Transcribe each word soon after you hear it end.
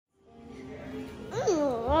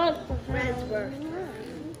Hello,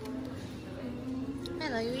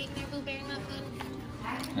 you eating your blueberry muffin?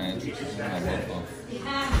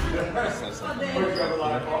 Yeah,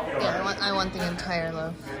 I want the entire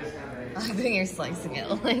loaf. I think you're slicing it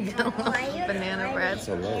like banana bread. It's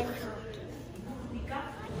a loaf.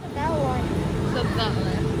 That one. So that one.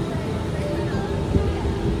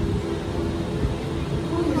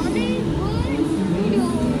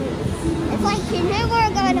 It's like you knew we were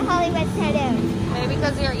going to Hollywood Studios. Maybe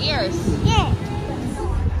because of your ears. Yeah.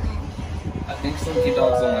 I think Slinky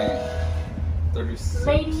Dog's only 36.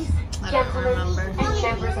 Ladies, gentlemen, and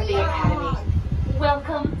members of the Academy,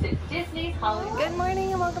 welcome to Disney's Hollywood. Good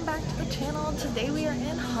morning and welcome back to the channel. Today we are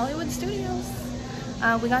in Hollywood Studios.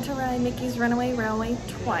 We got to ride Mickey's Runaway Railway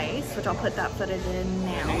twice, which I'll put that footage in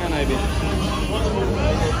now. Hang on, Ivy.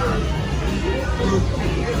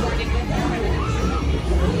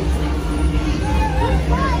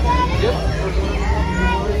 Yep.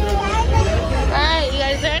 Alright, you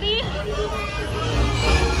guys ready?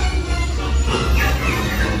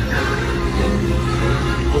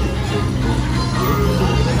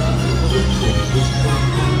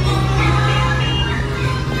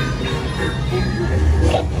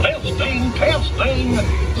 Testing.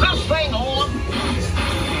 This thing on?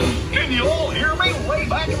 Can you all hear me way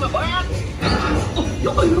back in the back?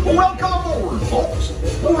 Welcome aboard, folks.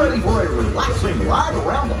 We're ready for a relaxing ride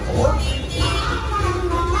around the park.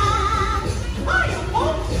 Hi,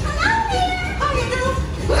 folks. Hello there. How you doing?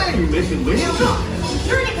 Hey, Miss and Liz.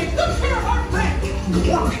 You're in a good pair of our friends.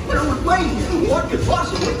 Gosh, bear with me. What could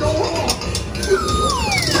possibly go wrong?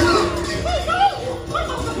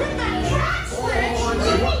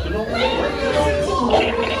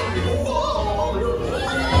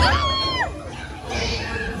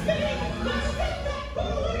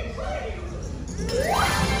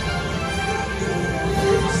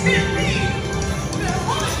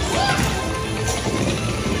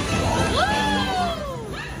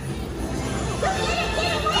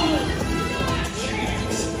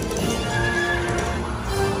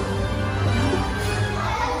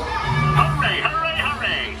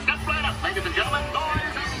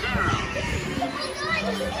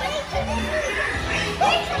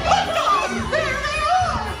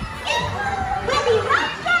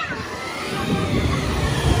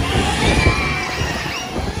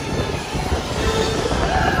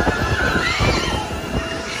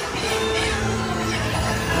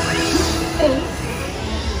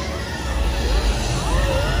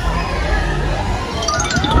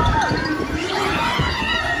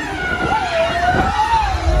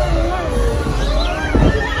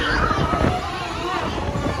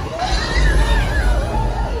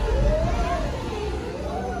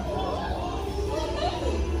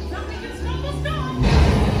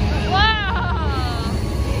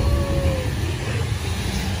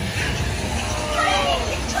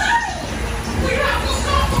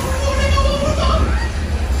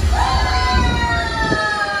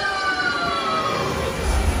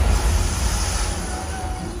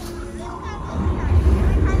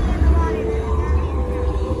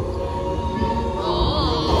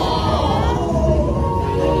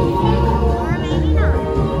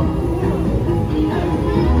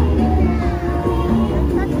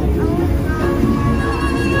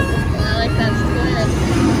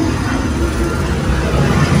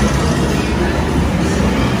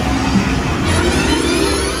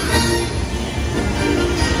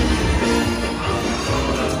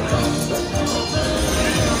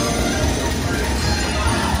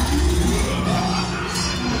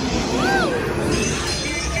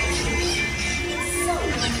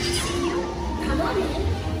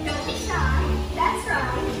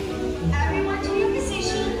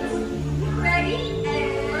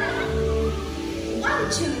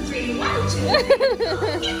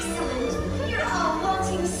 Excellent. You're all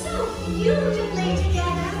waltzing so beautifully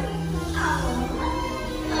together.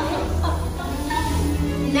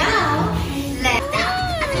 Now, let's...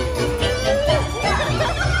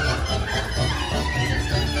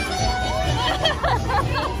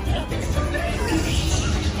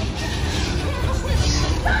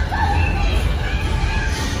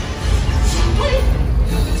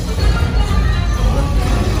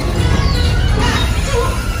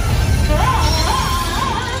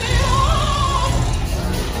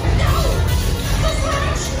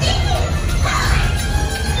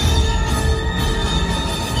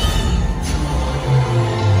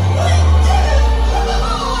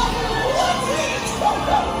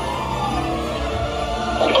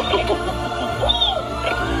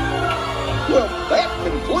 Well, that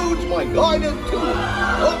concludes my guided tour.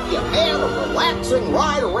 Hope you had a relaxing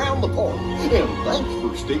ride around the park, and thanks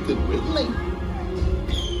for sticking with me.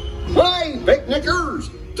 Hi, picnickers!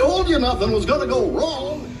 Told you nothing was gonna go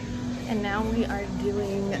wrong. And now we are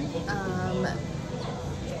doing,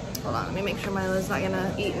 hold on, let me make sure Milo's not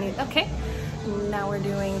gonna eat any. Okay. Now we're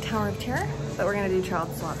doing Tower of Terror, but we're gonna do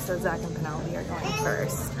child swap, so Zach and Penelope are going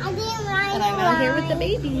first. I didn't ride And I'm out here with the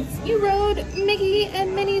babies. You rode Mickey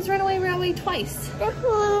and Minnie's Runaway Railway twice.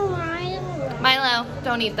 Milo,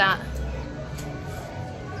 don't eat that.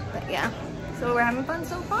 But yeah, so we're having fun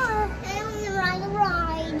so far. I want to ride a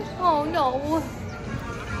ride. Oh no.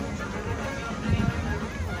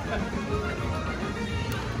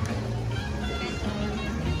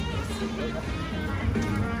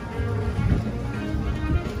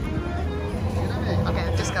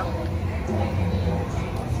 Okay, just go.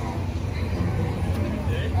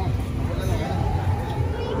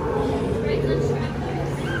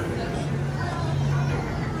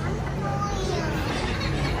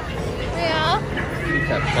 Yeah.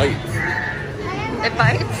 That bites. It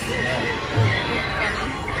bites.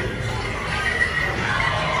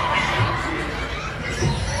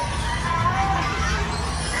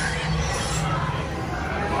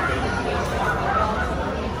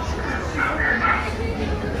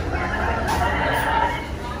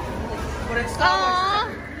 Aww,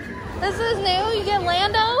 this is new. You get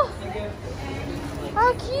Lando?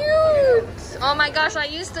 How cute! Oh my gosh, I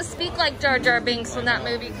used to speak like Jar Jar Binks when that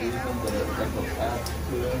movie came out.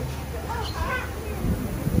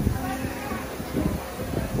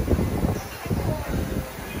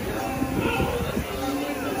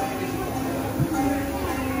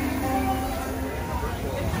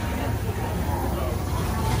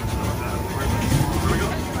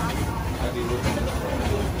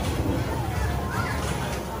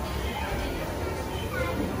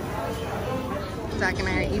 Zach and I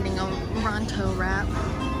are eating a Ronto wrap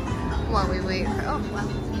while we wait for, oh wow,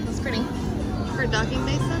 that's pretty. For Docking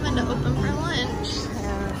Bay 7 to open for lunch.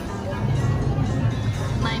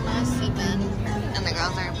 Mama's sleeping and the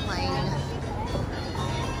girls are playing.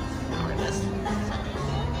 Gorgeous.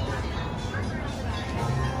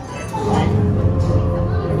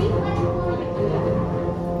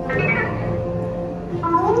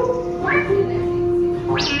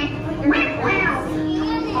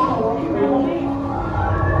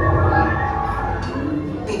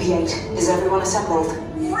 BB-8, is everyone assembled?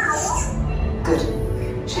 Good.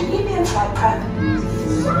 Should you be in flight prep?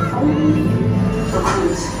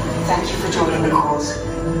 Recruits, thank you for joining the cause.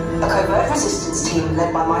 A covert resistance team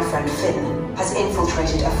led by my friend Finn has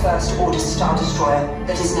infiltrated a First Order Star Destroyer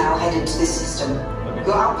that is now headed to this system.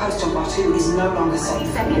 Your outpost on Batu is no longer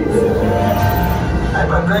safe. I'm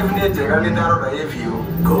driving it,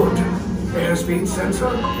 Good. Airspeed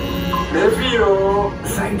sensor? Nephew!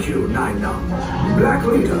 Thank you, Nina. Black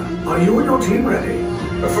Leader, are you and your team ready?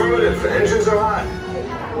 Affirmative. Engines are hot.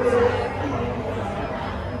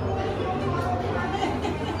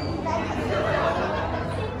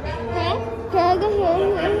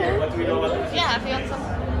 Yeah, if you want some.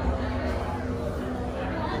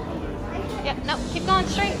 Yep, no, keep going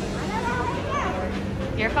straight.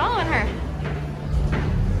 You're following her.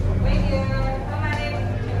 Thank you. How many?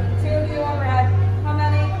 2 of you on red. How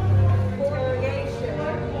many? 4 irrigation.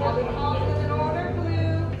 I'll be calling them in order: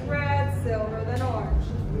 blue, red, silver, then orange.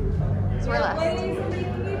 So we're left. Ladies are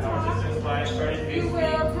making you talk. You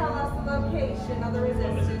will tell us the location of the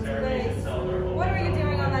resistance base. What are you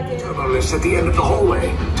doing on that day? Turbo lift's at the end of the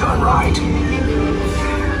hallway. Turn right.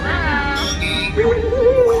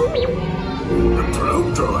 A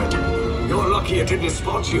probe droid. You're lucky it didn't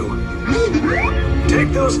spot you.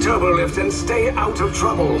 Take those turbo lifts and stay out of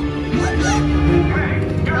trouble. Hey,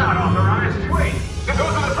 you're not authorized. Wait, it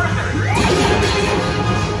goes on the person.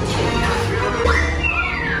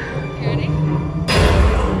 Ready?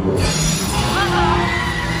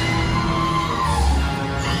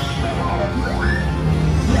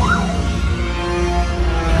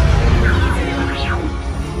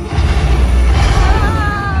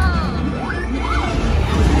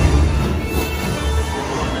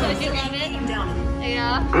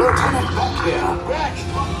 Yeah. Lieutenant Beck here.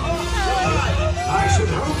 I should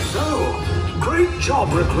hope so. Great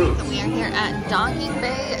job, recruit. We are here at Docking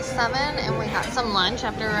Bay 7 and we got some lunch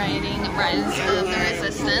after riding Rise of the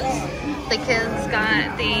Resistance. The kids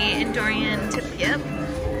got the Endorian tip-yip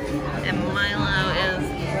and Milo is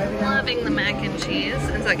loving the mac and cheese.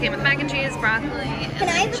 And so it came with mac and cheese, broccoli, and Can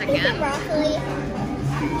I have a piece of chicken. broccoli?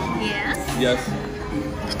 Yes. Yes.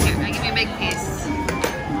 Here, I'll give you a big piece.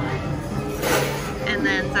 And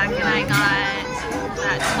then Zach and I got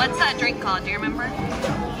that, what's that drink called? Do you remember?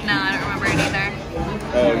 No, I don't remember it either.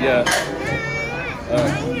 Oh, yeah.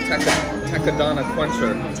 Takadana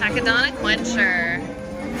Quencher. Takadana Quencher.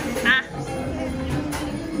 Ah.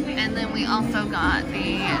 also got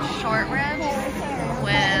the short ribs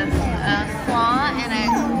with a slaw and a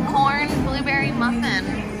corn blueberry muffin.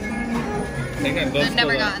 I've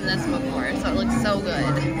never gotten this before, so it looks so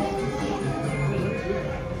good.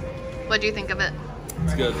 What do you think of it?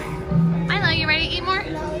 It's good. Milo, you ready to eat more?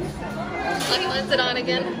 Look, he lets it on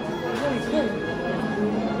again.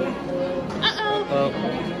 Uh-oh.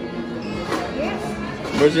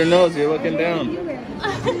 Where's your nose? You're looking down.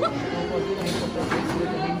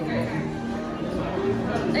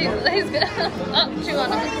 He's good. Oh, chew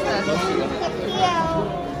on it.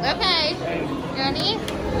 Okay. You ready?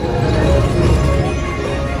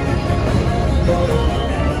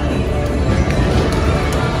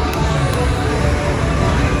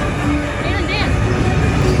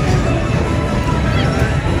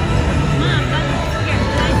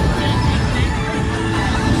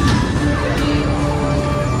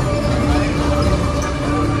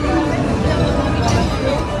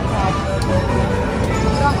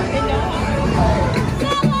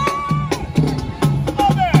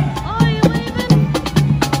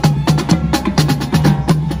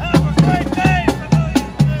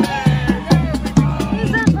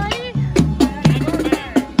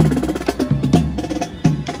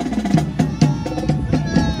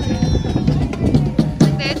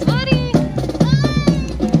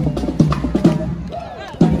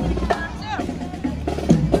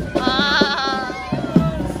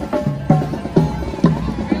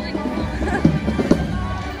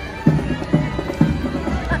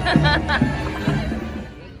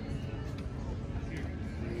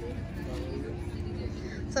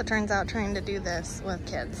 So it turns out trying to do this with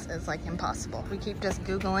kids is like impossible. We keep just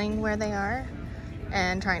Googling where they are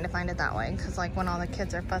and trying to find it that way, because like when all the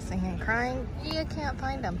kids are fussing and crying, you can't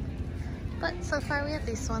find them. But so far we have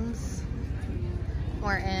these ones.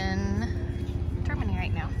 We're in Germany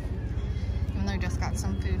right now. Even though I just got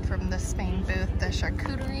some food from the Spain booth, the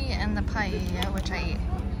charcuterie and the paella, which I ate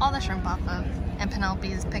all the shrimp off of, and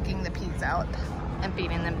Penelope's picking the peas out and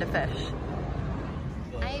feeding them to fish.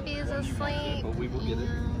 Ivy's asleep. But we will get it.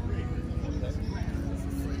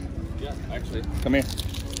 Yeah, actually. Come here.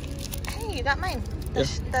 Hey, you got mine. The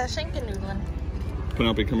Schinken-Nudeln.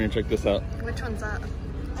 Penelope, come here and check this out. Which one's that?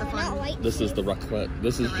 The fun? This is the raclette.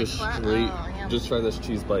 This is just straight. Oh, just try this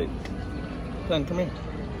cheese bite. Then come here.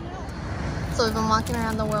 So we've been walking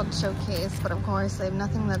around the World Showcase, but of course they have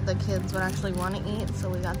nothing that the kids would actually want to eat, so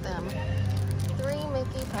we got them 3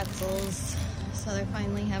 Mickey pretzels. So they're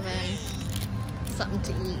finally having something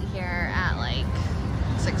to eat here at like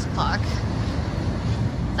 6 o'clock.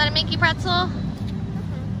 Is that a Mickey pretzel?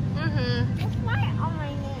 Mm-hmm. It's white on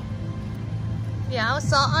my neck. Yeah, with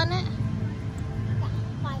salt on it. Yeah,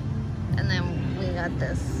 white. And then we got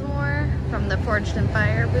this s'more from the Forged in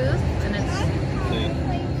Fire booth, and it's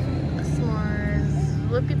a s'mores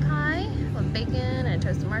whoopie pie with bacon and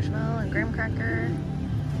toasted marshmallow and graham cracker.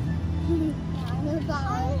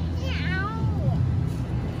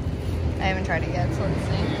 I haven't tried it yet, so let's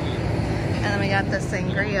see. And then we got the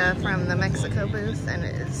sangria from the Mexico booth, and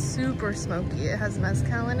it is super smoky. It has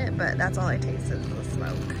mezcal in it, but that's all I taste is the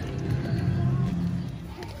smoke.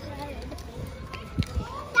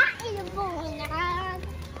 That is a bowling.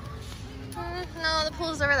 No, the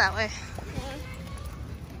pool's over that way.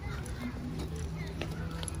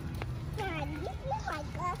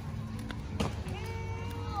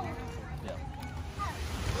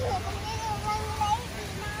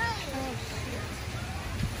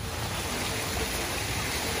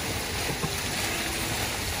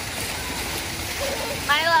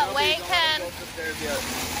 Milo, wait, Ken.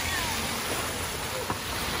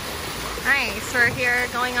 Alright, so we're here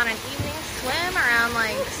going on an evening swim around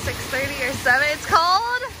like 6:30 or 7. It's cold?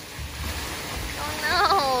 Oh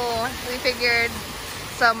no. We figured,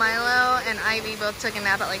 so Milo and Ivy both took a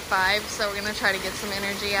nap at like 5, so we're gonna try to get some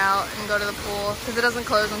energy out and go to the pool because it doesn't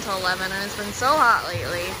close until 11 and it's been so hot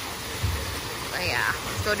lately. But yeah,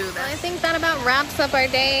 let's go do this. I think that about wraps up our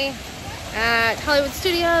day at Hollywood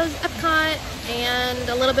Studios, Epcot, and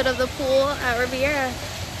a little bit of the pool at Riviera.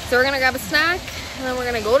 So we're gonna grab a snack and then we're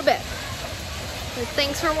gonna go to bed. So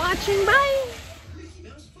thanks for watching, bye!